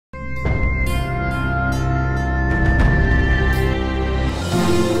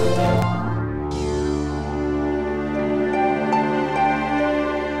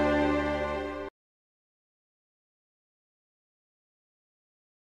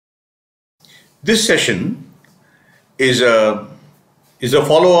This session is a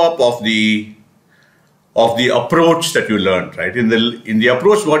follow-up of the approach that you learned, right? In the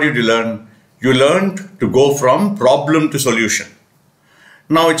approach, what did you learn? You learned to go from problem to solution.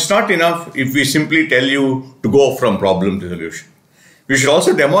 Now, it's not enough if we simply tell you to go from problem to solution. We should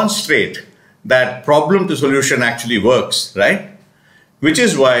also demonstrate that problem to solution actually works, right? Which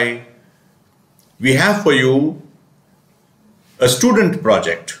is why we have for you a student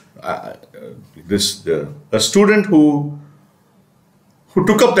project. A student who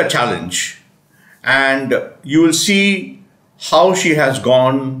took up the challenge, and you will see how she has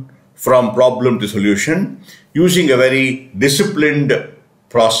gone from problem to solution using a very disciplined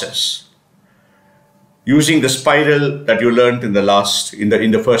process, using the spiral that you learned in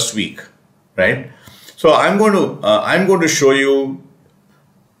the first week, right? So I'm going to show you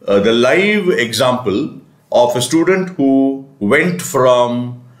the live example of a student who went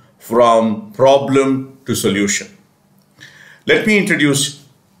from problem to solution. Let me introduce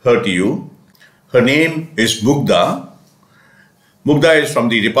her to you. Her name is Mugdha. Mugdha is from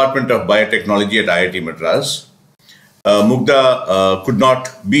the Department of Biotechnology at IIT Madras. Mugdha could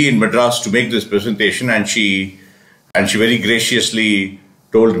not be in Madras to make this presentation, and she very graciously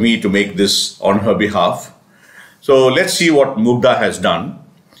told me to make this on her behalf. So let's see what Mugdha has done.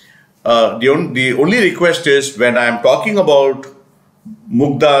 The only request is, when I am talking about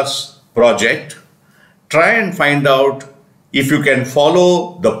Mugdha's project, try and find out if you can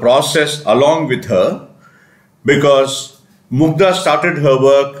follow the process along with her, because Mugdha started her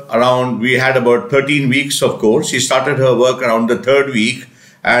work around, we had about 13 weeks of course. She started her work around the 3rd week,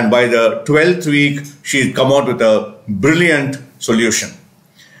 and by the 12th week, she'd come out with a brilliant solution.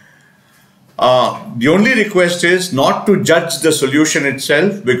 The only request is not to judge the solution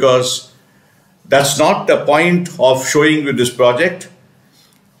itself, because that's not the point of showing you this project.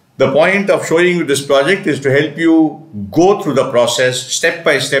 The point of showing you this project is to help you go through the process step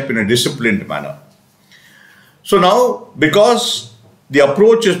by step in a disciplined manner. So now, because the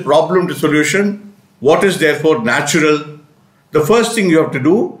approach is problem to solution, what is therefore natural? The first thing you have to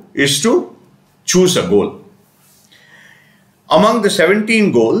do is to choose a goal. Among the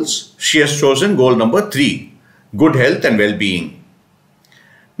 17 goals, she has chosen goal number 3, good health and well-being.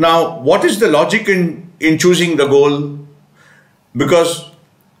 Now, what is the logic in choosing the goal? Because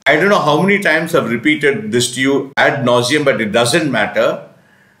I don't know how many times I've repeated this to you ad nauseum, but it doesn't matter.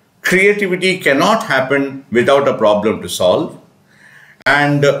 Creativity cannot happen without a problem to solve.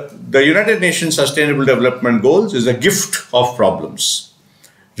 And the United Nations Sustainable Development Goals is a gift of problems,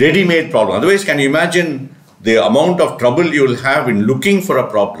 ready-made problem. Otherwise, can you imagine the amount of trouble you will have in looking for a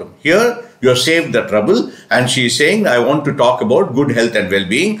problem? Here, you have saved the trouble, and she is saying, I want to talk about good health and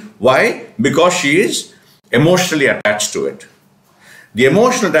well-being. Why? Because she is emotionally attached to it. The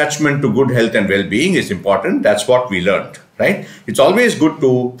emotional attachment to good health and well-being is important. That's what we learned, right? It's always good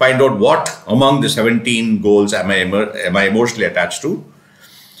to find out what among the 17 goals am I emotionally attached to.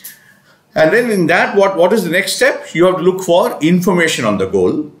 And then in that, what is the next step? You have to look for information on the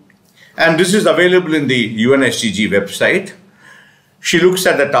goal. And this is available in the UNSDG website. She looks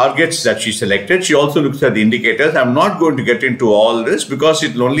at the targets that she selected. She also looks at the indicators. I'm not going to get into all this because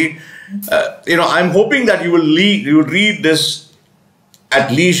it will only, I'm hoping that you will read this at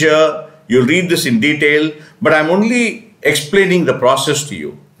leisure, you'll read this in detail, but I'm only explaining the process to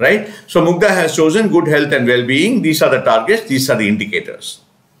you, right? So Mugdha has chosen good health and well-being. These are the targets, these are the indicators.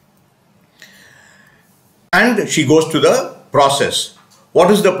 And she goes to the process. What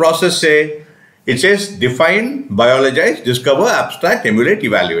does the process say? It says define, biologize, discover, abstract, emulate,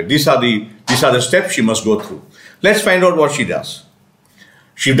 evaluate. These are the steps she must go through. Let's find out what she does.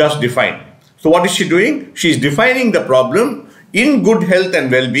 She does define. So what is she doing? She is defining the problem in good health and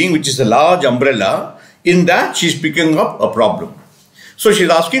well-being, which is a large umbrella. In that, she's picking up a problem. So she's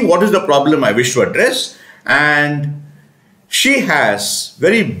asking, what is the problem I wish to address? And she has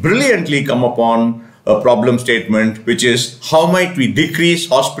very brilliantly come upon a problem statement, which is, how might we decrease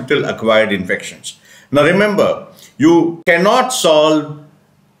hospital-acquired infections? Now remember, you cannot solve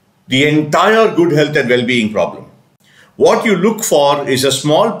the entire good health and well-being problem. What you look for is a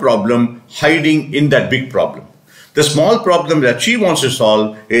small problem hiding in that big problem. The small problem that she wants to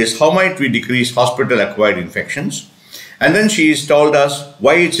solve is, how might we decrease hospital-acquired infections? And then she's told us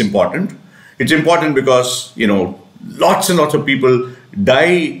why it's important. It's important because, lots and lots of people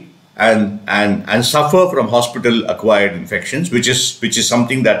die and suffer from hospital-acquired infections, which is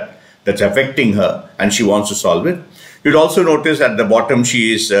something that's affecting her, and she wants to solve it. You'd also notice at the bottom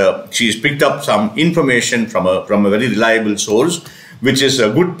she's picked up some information from a very reliable source, which is a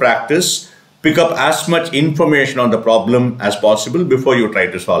good practice pick up as much information on the problem as possible before you try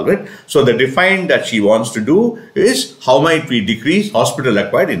to solve it. So the define that she wants to do is how might we decrease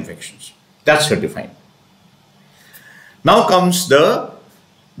hospital-acquired infections. That's her define. Now comes the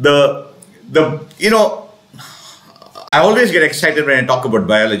you know, I always get excited when I talk about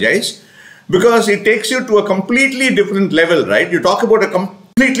biologize because it takes you to a completely different level, right? You talk about a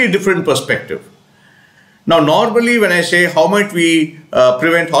completely different perspective. Now, normally when I say how might we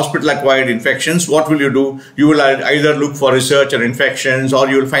prevent hospital-acquired infections, what will you do? You will either look for research or infections, or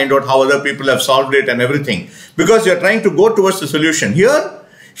you will find out how other people have solved it and everything, because you're trying to go towards the solution. Here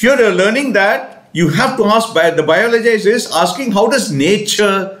you're learning that you have to ask, the biologize is asking how does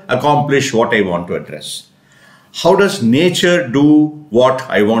nature accomplish what I want to address? How does nature do what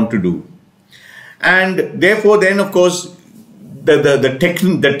I want to do? And therefore then, of course, the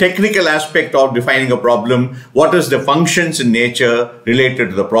technical aspect of defining a problem, what is the functions in nature related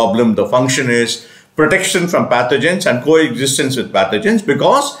to the problem? The function is protection from pathogens and coexistence with pathogens,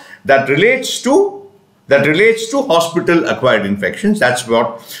 because that relates to hospital acquired infections. That's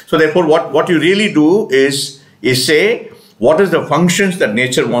what, so therefore what you really do is say what is the functions that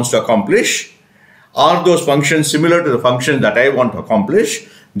nature wants to accomplish? Are those functions similar to the functions that I want to accomplish?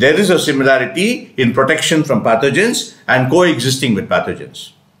 There is a similarity in protection from pathogens and coexisting with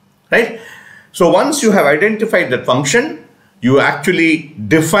pathogens, right? So once you have identified that function, you actually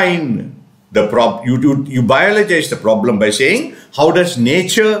define the problem. You biologize the problem by saying, how does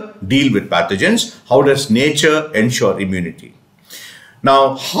nature deal with pathogens? How does nature ensure immunity?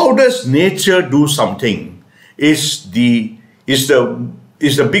 Now, how does nature do something is the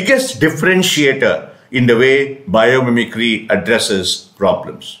biggest differentiator in the way biomimicry addresses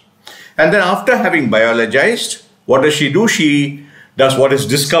problems. And then after having biologized, what does she do? She does what is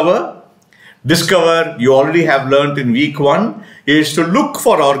discover. Discover, you already have learned in week 1, is to look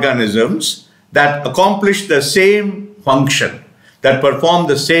for organisms that accomplish the same function, that perform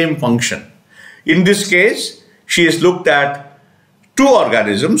the same function. In this case, she has looked at 2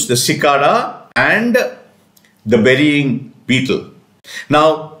 organisms, the cicada and the burying beetle.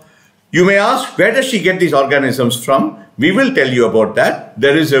 Now, you may ask, where does she get these organisms from? We will tell you about that.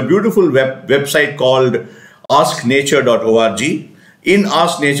 There is a beautiful website called asknature.org. In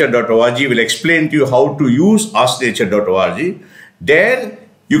asknature.org, we'll explain to you how to use asknature.org. There,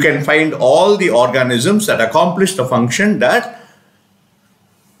 you can find all the organisms that accomplish the function that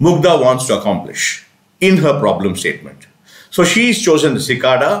Mugdha wants to accomplish in her problem statement. So she's chosen the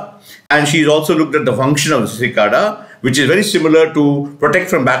cicada, and she's also looked at the function of the cicada, which is very similar to protect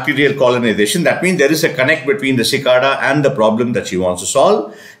from bacterial colonization. That means there is a connect between the cicada and the problem that she wants to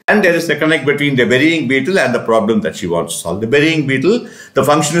solve. And there is the connect between the burying beetle and the problem that she wants to solve. The burying beetle, the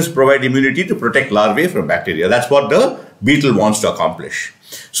function is provide immunity to protect larvae from bacteria. That's what the beetle wants to accomplish.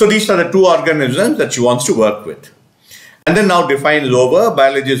 So these are the 2 organisms that she wants to work with. And then now define is over,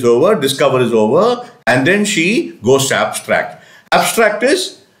 biology is over, discover is over, and then she goes to abstract. Abstract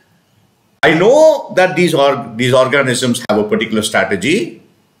is, I know that these organisms have a particular strategy,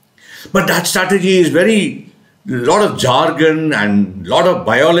 but that strategy is a lot of jargon and a lot of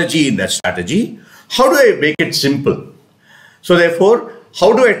biology in that strategy. How do I make it simple? So therefore,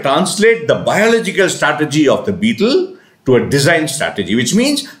 how do I translate the biological strategy of the beetle to a design strategy? Which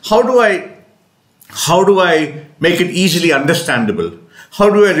means, how do I make it easily understandable? How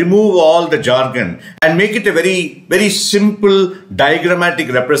do I remove all the jargon and make it a very, very simple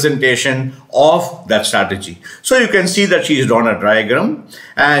diagrammatic representation of that strategy? So you can see that she has drawn a diagram,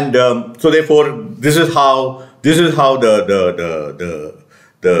 and so therefore this is how the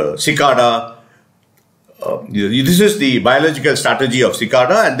cicada. This is the biological strategy of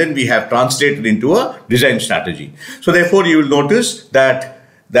cicada, and then we have translated into a design strategy. So therefore you will notice that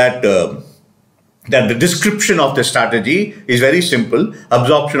the description of the strategy is very simple.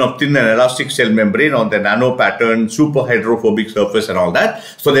 Absorption of thin and elastic cell membrane on the nano pattern, super hydrophobic surface and all that.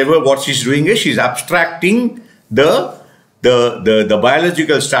 So therefore what she's doing is she's abstracting the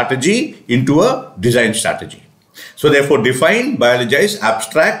biological strategy into a design strategy. So therefore define, biologize,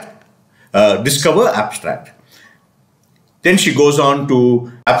 abstract, discover, abstract. Then she goes on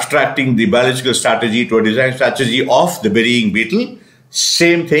to abstracting the biological strategy to a design strategy of the burying beetle.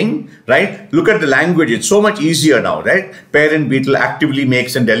 Same thing, right? Look at the language. It's so much easier now, right? Parent beetle actively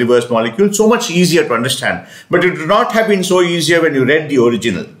makes and delivers molecules. So much easier to understand. But it would not have been so easier when you read the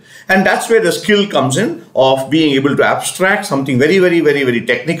original. And that's where the skill comes in of being able to abstract something very, very, very, very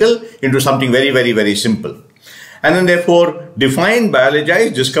technical into something very, very, very simple. And then therefore define,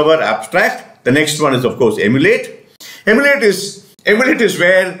 biologize, discover, abstract. The next one is of course emulate. Emulate is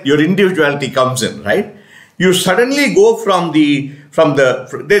where your individuality comes in, right? You suddenly go from the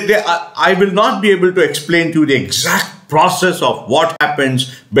I will not be able to explain to you the exact process of what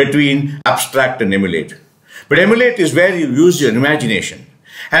happens between abstract and emulate. But emulate is where you use your imagination.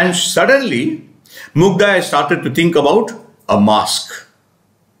 And suddenly, Mugdha has started to think about a mask,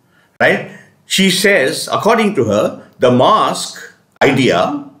 right? She says, according to her, the mask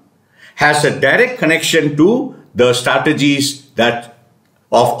idea has a direct connection to the strategies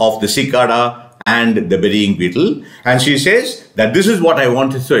of the cicada and the burying beetle. And she says that this is what I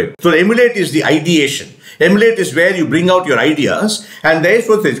want to say. So emulate is the ideation. Emulate is where you bring out your ideas. And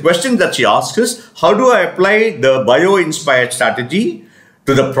therefore, the question that she asks is, how do I apply the bio-inspired strategy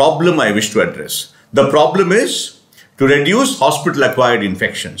to the problem I wish to address? The problem is to reduce hospital-acquired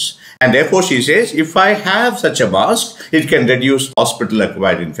infections. And therefore, she says, if I have such a mask, it can reduce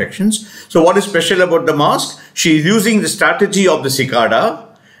hospital-acquired infections. So what is special about the mask? She is using the strategy of the cicada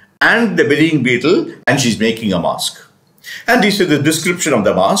and the burying beetle, and she's making a mask. And this is the description of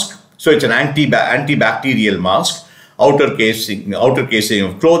the mask. So it's an antibacterial mask, outer casing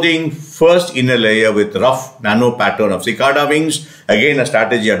of clothing, first inner layer with rough nano pattern of cicada wings, again a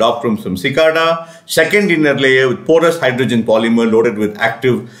strategy adopted from cicada, second inner layer with porous hydrogen polymer loaded with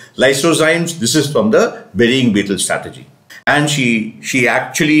active lysozymes. This is from the burying beetle strategy. And she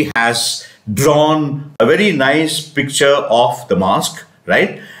actually has drawn a very nice picture of the mask,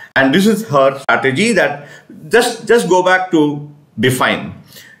 right? And this is her strategy that just go back to define.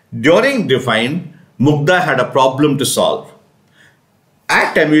 During define, Mugdha had a problem to solve.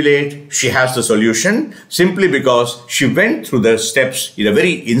 At emulate, she has the solution simply because she went through the steps in a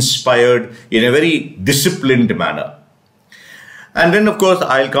very inspired, in a very disciplined manner. And then, of course,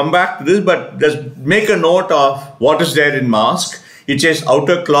 I'll come back to this, but just make a note of what is there in mask. It says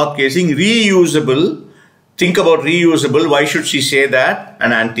outer cloth casing, reusable. Think about reusable. Why should she say that?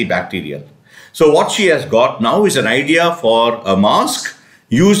 An antibacterial. So what she has got now is an idea for a mask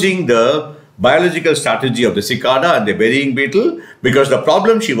using the biological strategy of the cicada and the burying beetle, because the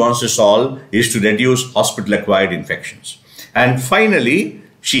problem she wants to solve is to reduce hospital-acquired infections. And finally,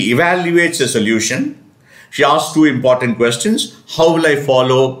 she evaluates the solution. She asks two important questions. How will I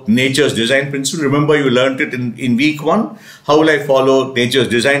follow nature's design principle? Remember, you learned it in week 1. How will I follow nature's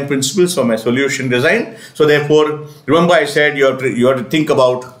design principles for my solution design? So therefore, remember I said you have to think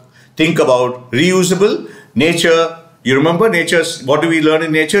about reusable. Nature, you remember nature's, what do we learn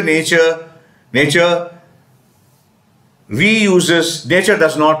in nature? Nature reuses, nature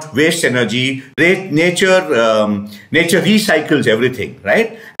does not waste energy. Nature recycles everything,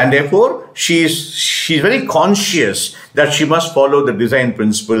 right? And therefore, she's very conscious that she must follow the design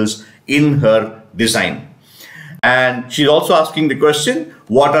principles in her design. And she's also asking the question,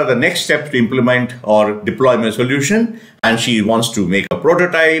 what are the next steps to implement or deploy my solution? And she wants to make a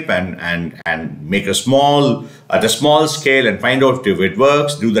prototype and make at a small scale and find out if it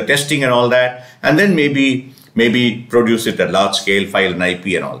works, do the testing and all that, and then maybe produce it at large scale, file an IP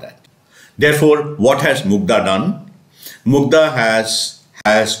and all that. Therefore, what has Mugdha done? Mugdha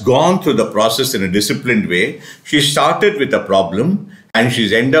has gone through the process in a disciplined way. She started with a problem and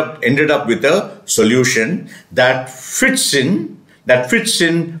she's ended up with a solution that fits in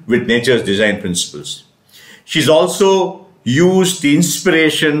with nature's design principles. She's also used the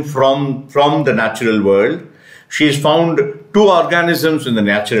inspiration from the natural world. She's found 2 organisms in the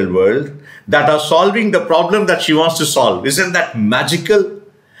natural world that are solving the problem that she wants to solve. Isn't that magical?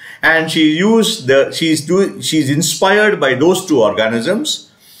 And she's inspired by those 2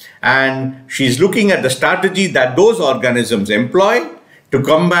 organisms, and she's looking at the strategy that those organisms employ to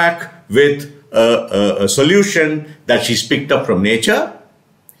come back with a solution that she's picked up from nature.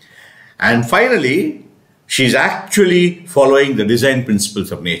 And finally, she's actually following the design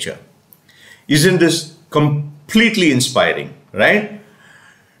principles of nature. Isn't this completely inspiring, right?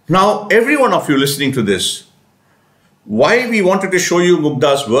 Now, every one of you listening to this, why we wanted to show you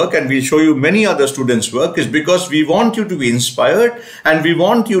Mugdha's work and we'll show you many other students' work is because we want you to be inspired and we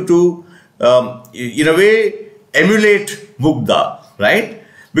want you to, in a way, emulate Mugdha, right?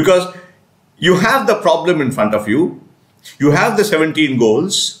 Because you have the problem in front of you, you have the 17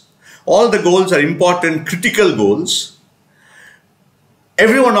 goals, all the goals are important, critical goals.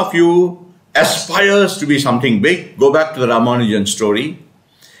 Every one of you aspires to be something big. Go back to the Ramanujan story.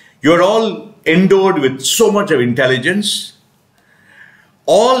 You're all endowed with so much of intelligence.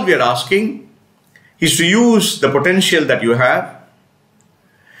 All we are asking is to use the potential that you have,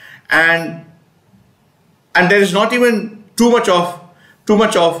 and there is not even too much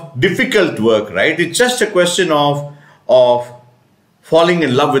of difficult work, right? It's just a question of falling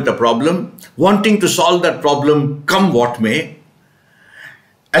in love with the problem, wanting to solve that problem come what may.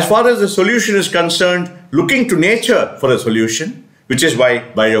 As far as the solution is concerned, looking to nature for a solution. which is why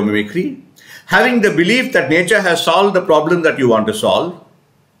biomimicry. Having the belief that nature has solved the problem that you want to solve,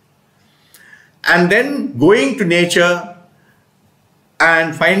 and then going to nature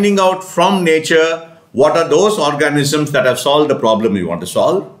and finding out from nature what are those organisms that have solved the problem you want to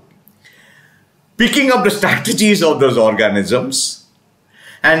solve, picking up the strategies of those organisms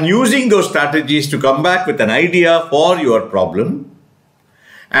and using those strategies to come back with an idea for your problem,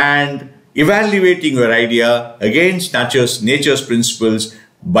 and evaluating your idea against nature's principles,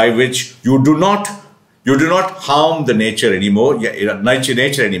 by which you do not harm the nature anymore.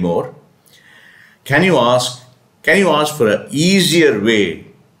 Nature anymore. Can you ask for an easier way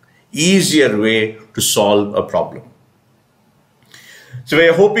to solve a problem? So we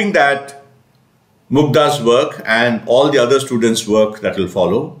are hoping that Mugdha's work and all the other students' work that will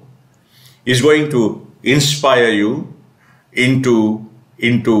follow is going to inspire you into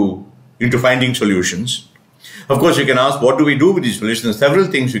finding solutions. Of course, you can ask, what do we do with these solutions? Several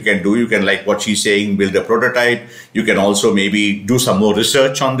things you can do. You can, like what she's saying, build a prototype. You can also maybe do some more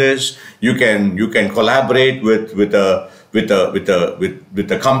research on this. You can collaborate with a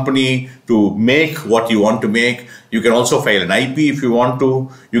company to make what you want to make. You can also file an IP if you want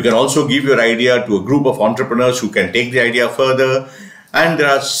to. You can also give your idea to a group of entrepreneurs who can take the idea further. And there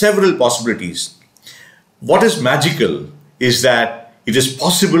are several possibilities. What is magical is that it is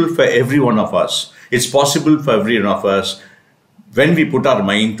possible for every one of us. It's possible for every one of us, when we put our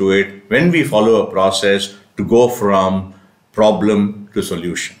mind to it, when we follow a process, to go from problem to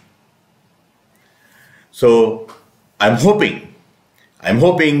solution. So I'm hoping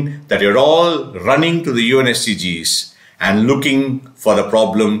that you're all running to the UNSCGs and looking for the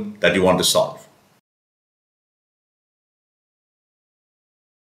problem that you want to solve.